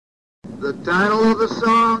The title of the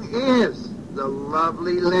song is The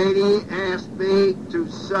Lovely Lady Asked Me to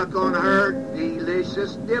Suck on Her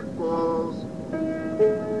Delicious Nipples.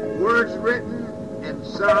 Words written and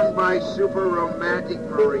sung by super romantic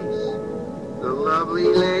Maurice. The lovely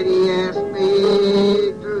lady asked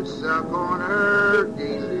me to suck on her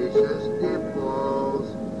delicious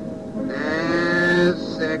nipples. As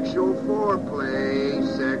sexual foreplay,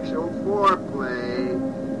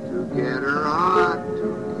 to get her hot,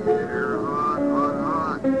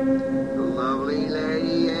 hot. The lovely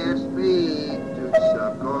lady asked me to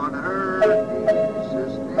suck on her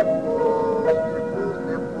delicious nipples,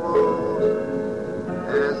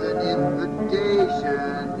 as an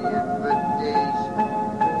invitation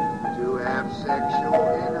to have sexual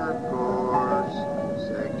intercourse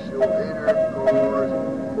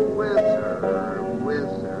with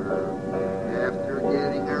her, after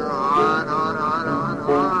getting her hot.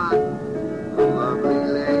 The lovely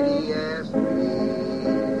lady asked me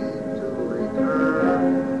to lick her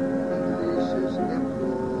delicious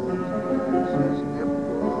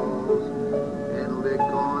nipples, and lick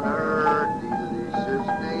on her delicious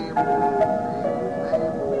navel,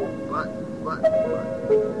 butt,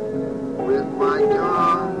 with my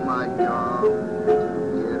tongue,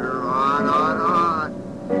 to get her hot.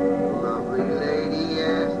 The lovely lady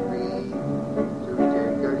asked me to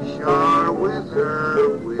take a shower with her,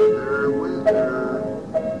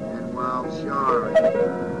 and while showering,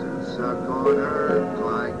 to suck on her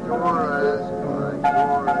clitoris,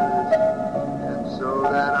 and so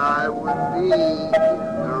that I would be in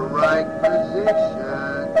the right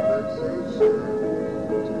position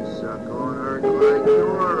to suck on her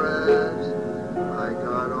clitoris. I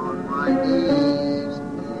got on my knees in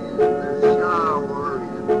the shower,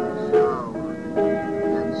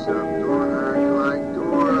 and sucked on her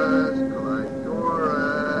clitoris,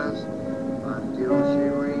 until she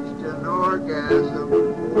reached an orgasm.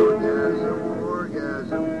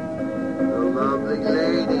 The lovely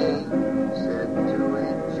lady said to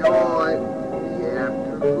enjoy the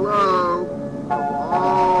afterglow of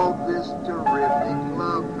all this terrific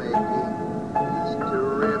lovemaking.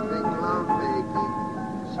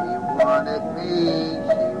 She wanted me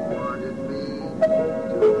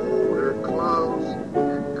to hold her close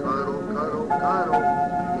and cuddle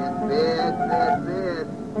in bed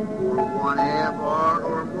for 1/2 hour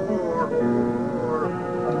or more.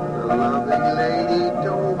 The lovely lady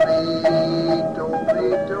told me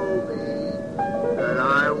that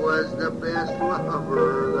I was the best lover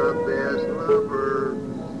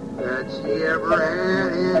that she ever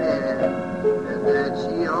had, and that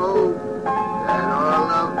she hoped that our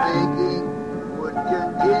lovemaking would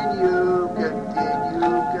continue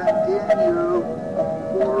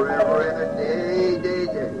forever and a day.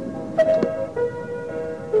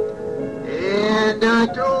 And I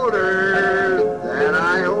told her that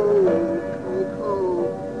I hope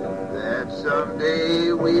that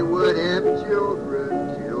someday we would have children.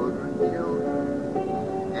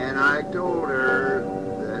 And I told her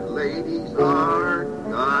that ladies are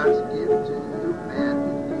God's gift to humanity,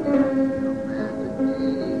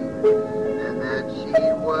 and that she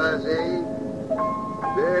was a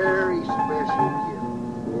very special gift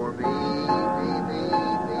for me.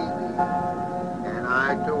 And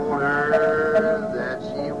I told her that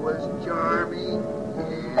she was charming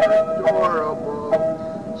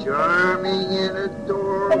and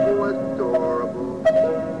adorable,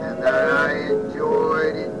 and that I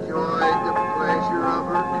enjoyed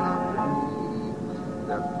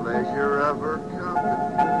the pleasure of her company,